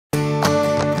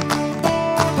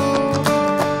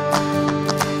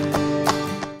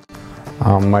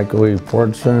I'm Michael E.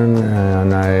 Portzen,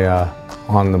 and I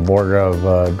on the board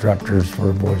of directors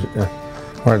for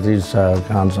Northeast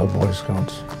Council of Boy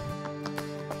Scouts.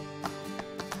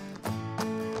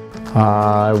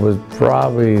 I was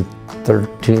probably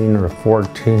 13 or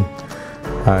 14.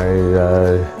 I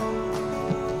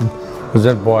was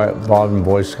involved in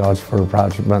Boy Scouts for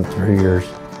approximately 3 years.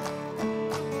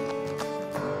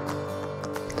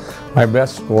 My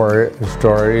best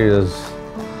story is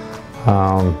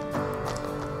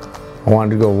I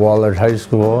wanted to go to Wahlert High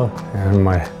School, and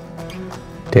my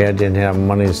dad didn't have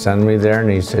money to send me there, and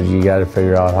he said, you got to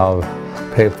figure out how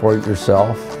to pay for it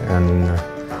yourself. And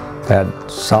that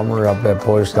summer up at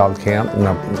Boy Scout camp in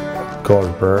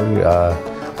Colesburg,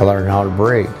 I learned how to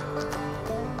braid.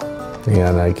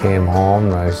 And I came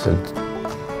home and I said,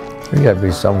 there got to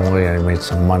be some way I make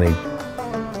some money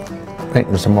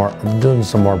doing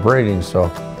some more braiding. So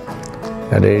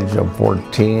at the age of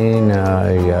 14,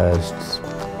 I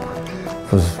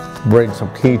was braiding some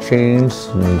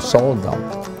keychains and sold them.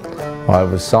 While I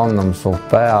was selling them so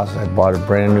fast, I bought a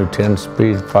brand new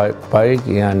 10-speed bike,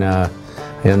 and I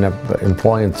ended up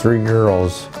employing 3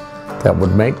 girls that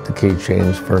would make the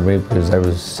keychains for me because I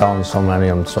was selling so many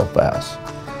of them so fast.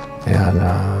 And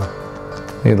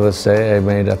needless to say, I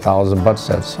made $1,000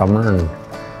 that summer, and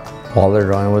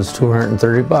Wahlert only was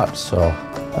 $230, so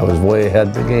I was way ahead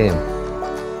of the game.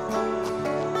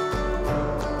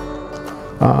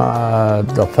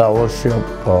 The fellowship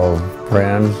of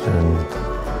friends, and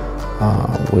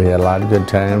we had a lot of good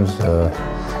times.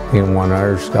 Me and one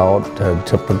other scout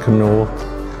tipped a canoe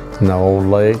in the old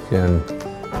lake, and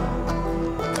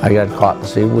I got caught in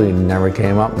seaweed and never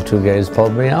came up, and 2 guys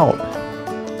pulled me out.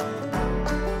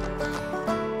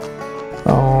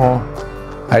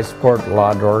 I support a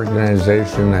lot of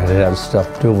organizations that has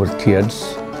stuff to do with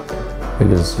kids,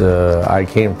 because I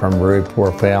came from a very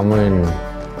poor family and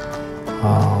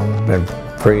been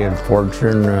pretty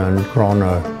fortunate and grown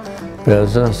a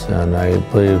business, and I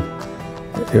believe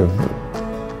if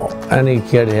any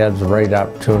kid has the right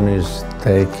opportunities,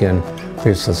 they can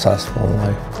be successful in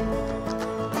life.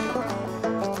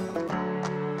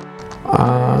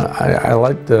 I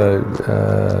like the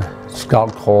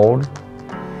Scout Code,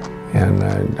 and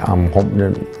I'm hoping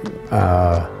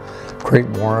to create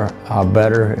more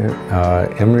better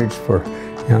image for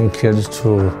young kids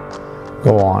to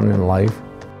go on in life.